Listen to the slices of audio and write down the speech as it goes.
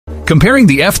Comparing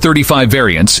the F-35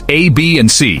 variants A, B,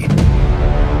 and C.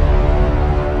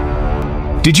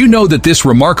 Did you know that this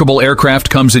remarkable aircraft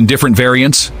comes in different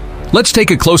variants? Let's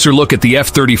take a closer look at the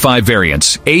F-35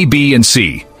 variants A, B, and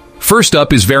C. First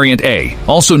up is Variant A,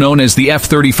 also known as the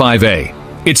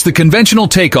F-35A. It's the conventional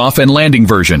takeoff and landing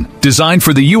version, designed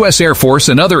for the U.S. Air Force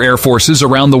and other air forces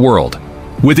around the world.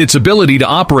 With its ability to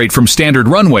operate from standard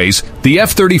runways, the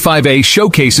F-35A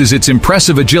showcases its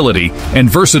impressive agility and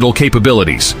versatile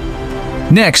capabilities.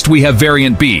 Next, we have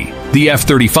Variant B, the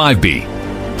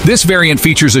F-35B. This variant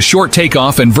features a short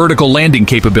takeoff and vertical landing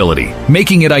capability,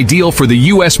 making it ideal for the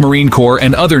U.S. Marine Corps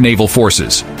and other naval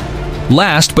forces.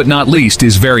 Last but not least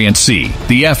is Variant C,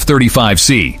 the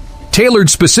F-35C. Tailored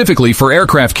specifically for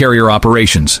aircraft carrier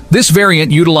operations, this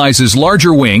variant utilizes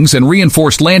larger wings and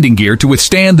reinforced landing gear to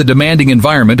withstand the demanding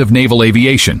environment of naval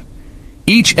aviation.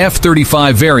 Each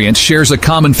F-35 variant shares a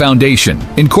common foundation,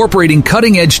 incorporating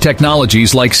cutting-edge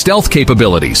technologies like stealth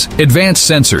capabilities, advanced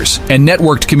sensors, and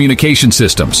networked communication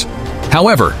systems.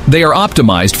 However, they are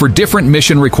optimized for different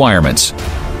mission requirements.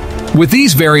 With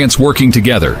these variants working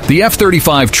together, the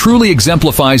F-35 truly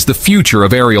exemplifies the future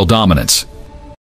of aerial dominance.